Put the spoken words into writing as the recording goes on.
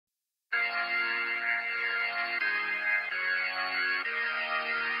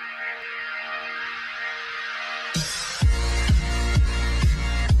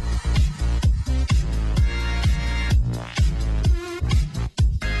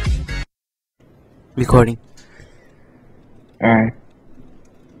Recording. Alright.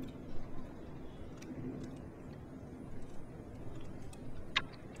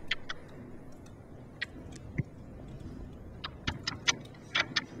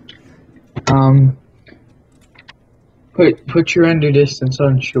 Put your render distance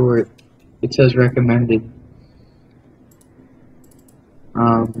on short. It says recommended.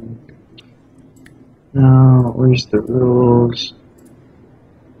 Now where's the rules?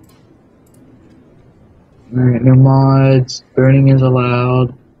 Alright, no mods. Burning is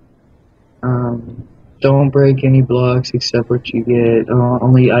allowed. Don't break any blocks except what you get.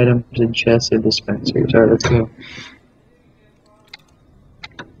 Only items in chests and dispensers. Alright, let's go.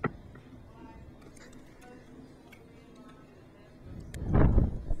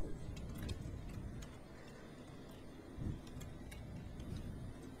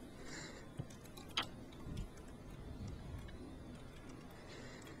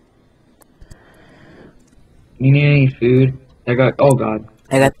 You need any food? Oh god.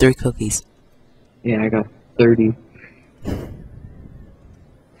 I got 3 cookies. Yeah, I got 30.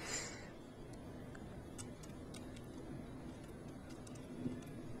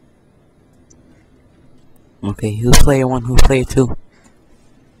 Okay, who's player 1, who's player 2?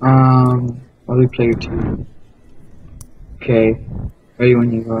 I'll be player 2. Okay. Ready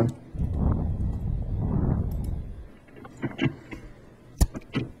when you are.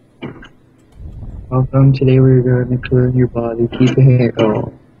 Welcome, today we're going to clear your body. Keep a hair.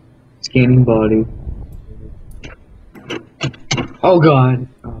 Oh. Scanning body. Oh god!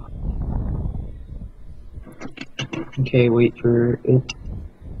 Oh. Okay, wait for it.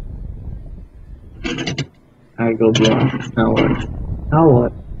 I go blind. Now what? Now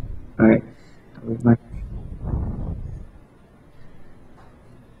what? Alright. Where's my...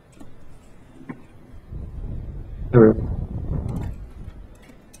 There we go.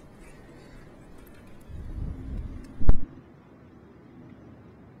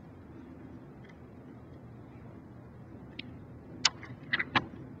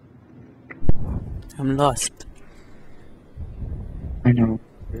 I'm lost. I know.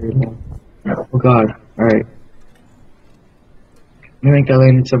 Very low. Oh god. Alright. I think I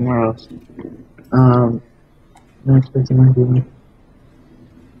landed somewhere else. Next person I'm doing.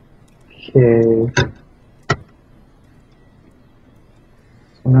 Okay.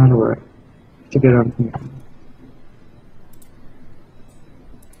 So now to what? To get on here.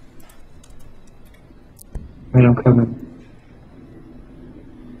 Right, I'm coming.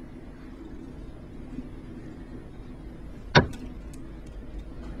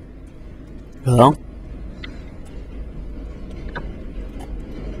 Hello?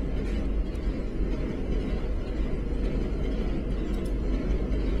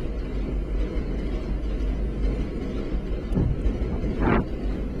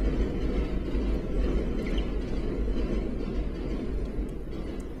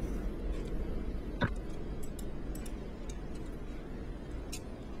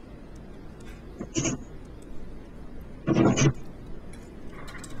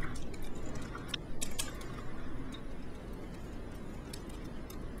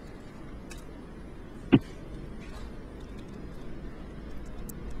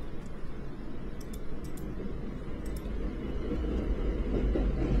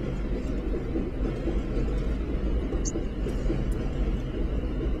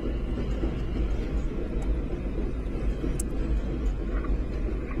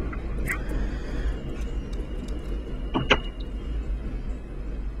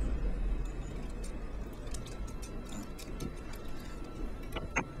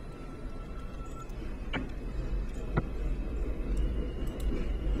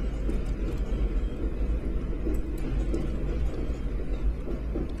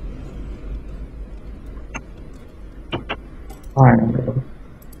 Alright.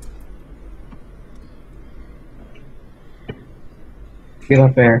 Get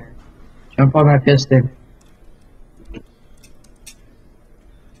up there. Jump on that piston.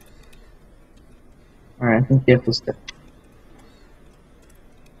 Alright, I think you have to step.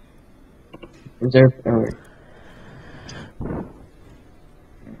 Reserve. Oh, wait.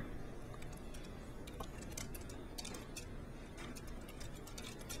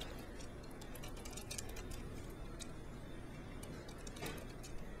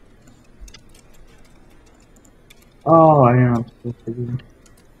 Oh, I know. I'm supposed to do.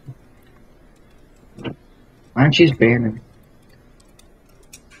 Why don't you just ban him?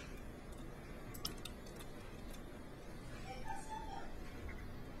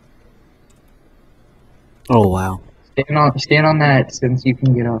 Oh wow. Stand on that since you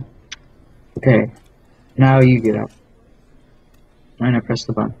can get up. Okay. Now you get up. Why not press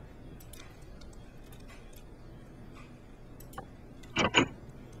the button?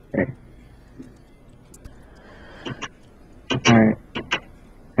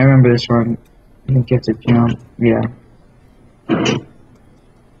 this one. I think you have to jump. Yeah.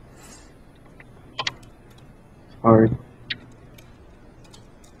 Hard.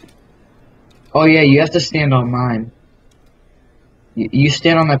 Oh yeah, you have to stand on mine. You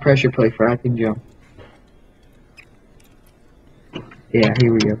stand on that pressure plate for I can jump. Yeah,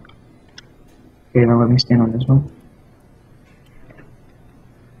 here we go. Okay, now let me stand on this one.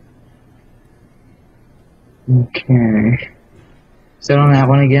 Okay. Sit on that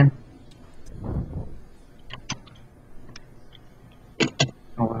one again.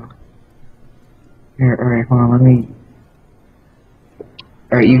 Oh wow. Here, alright, hold on, let me...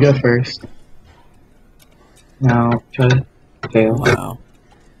 Alright, you go first. Now, try to fail. Wow.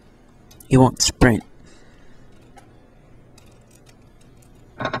 He won't sprint.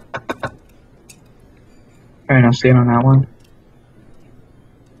 Alright, now stand on that one.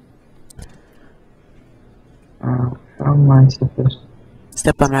 How am I supposed to...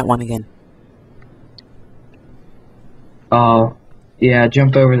 Step on that one again. Oh, yeah,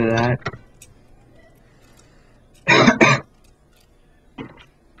 jump over to that.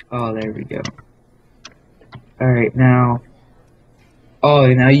 Oh, there we go. Alright, now... Oh,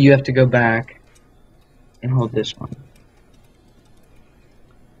 now you have to go back and hold this one.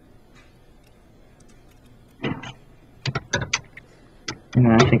 And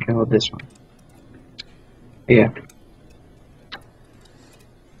then I think I hold this one. Yeah.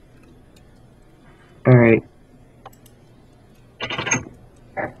 Alright.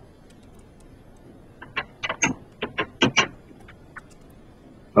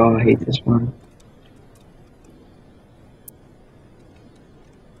 Oh, I hate this one.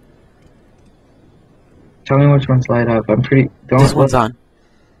 Tell me which ones light up. I'm pretty... This one's on.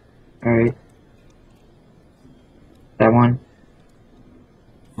 Alright. That one.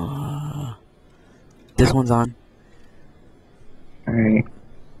 This one's on. Alright.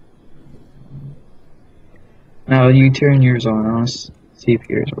 Now you turn yours on. I want to see if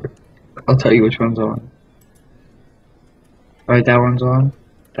yours works. I'll tell you which one's on. Alright, that one's on.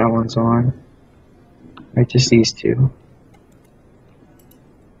 That one's on. Alright, just these two.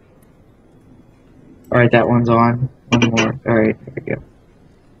 Alright, that one's on. One more. Alright, there we go.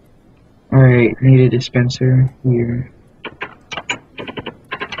 Alright, need a dispenser here.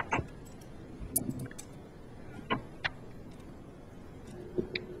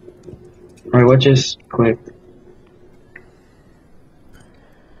 Alright, what just clicked?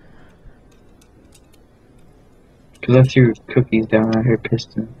 Because I threw cookies down, I heard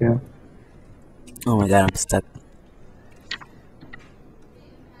pistons go. Oh my god, I'm stuck.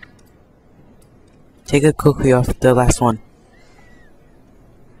 Take a cookie off the last one.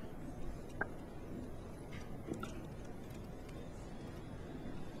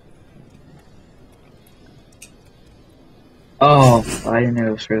 Oh, I didn't know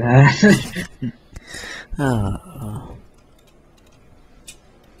it was for that. Oh.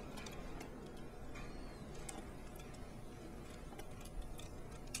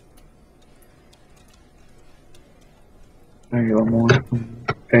 There you go, more.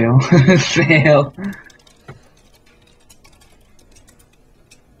 Fail. Fail.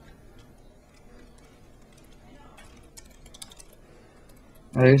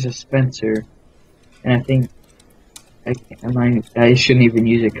 Oh, there's a Spencer. And I think I shouldn't even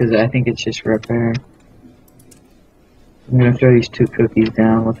use it because I think it's just for repair. I'm gonna throw these two cookies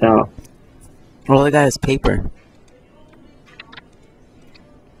down without. All I got is paper.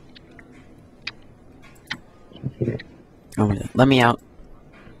 Oh my god, let me out.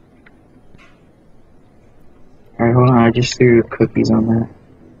 Alright, hold on, I just threw cookies on that.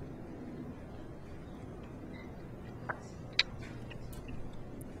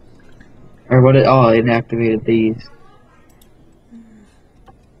 Or what it, oh, it activated these.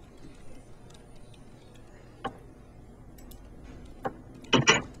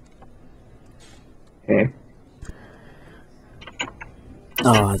 Okay.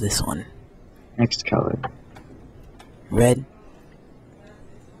 Oh, this one. Next color. Red.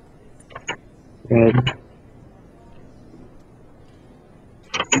 Red.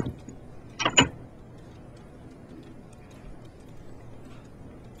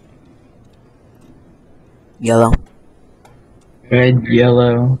 Yellow. Red,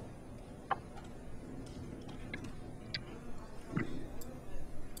 yellow.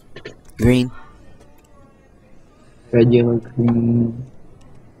 Green. Red, yellow, green.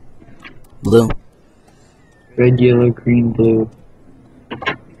 Blue. Red, yellow, green, blue.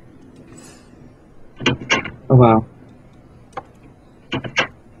 Oh wow.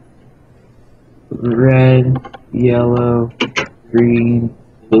 Red, yellow, green,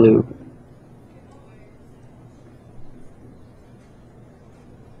 blue.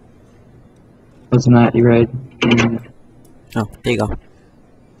 Wasn't that you read? Oh, there you go.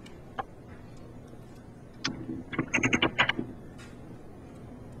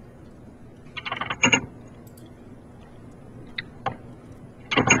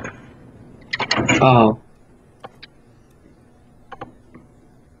 Oh.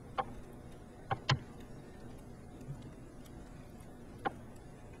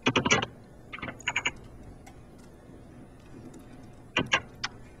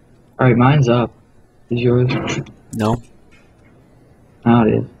 Alright, mine's up. Is yours? No. Oh,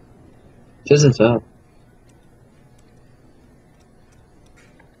 it is. It says it's up.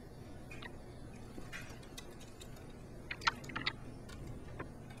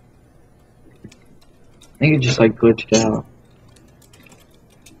 I think it just like glitched out.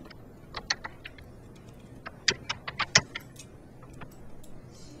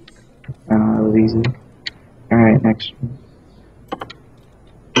 Oh, that was easy. Alright, next one.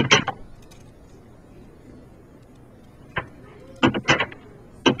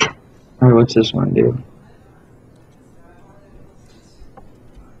 Alright, what's this one do?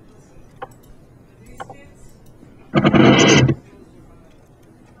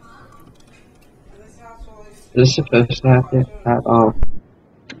 Is this supposed to happen at all?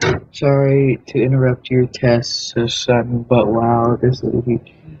 Sorry to interrupt your test, so sudden, but wow, this is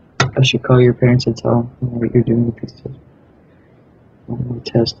huge. I should call your parents and tell them what you're doing with these tests. One more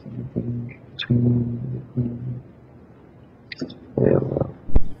test, anything between well.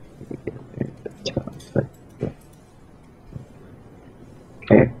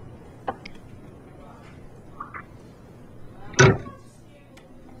 Okay.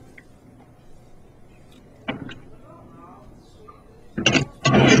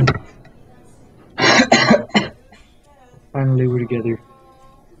 Finally, we're together.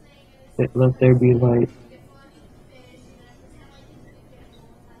 Let there be light.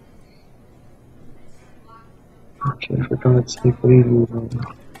 Okay, for God's sake, what are you doing?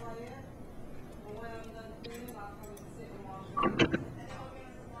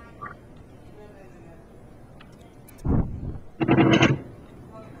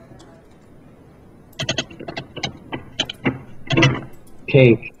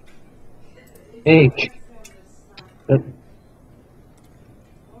 Cake. Cake.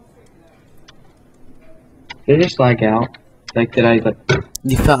 Did it just lag out? Like, did I, like...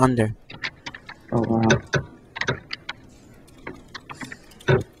 You fell under. Oh, wow.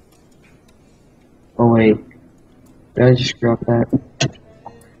 Oh, wait. Did I just screw up that?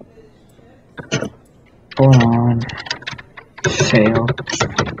 Hold on. Fail.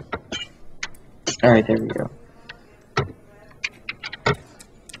 Alright, there we go.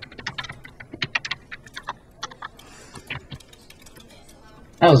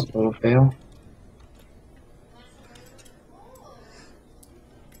 That was a little fail.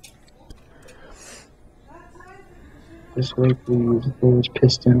 This way, please. There's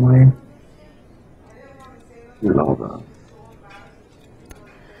piston way. Lava.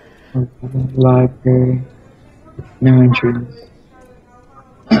 Library. No entrance.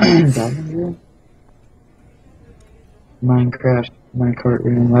 Minecraft. Minecart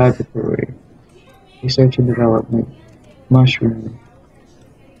room. Laboratory. Research and development. Mushroom.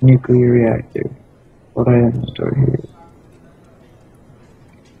 Nuclear reactor. What items store here?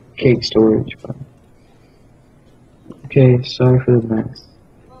 Cake storage. Okay, sorry for the mess.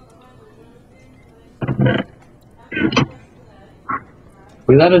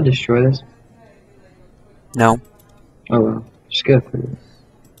 We allowed to destroy this? No. Oh well, just go through it.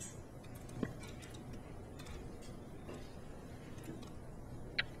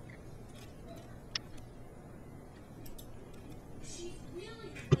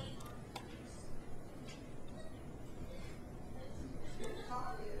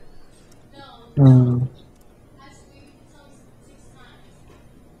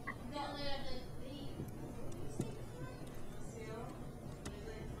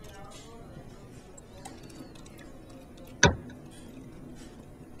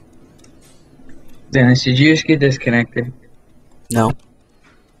 Dennis, did you just get disconnected? No.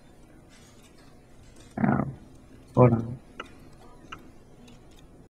 Oh, hold on.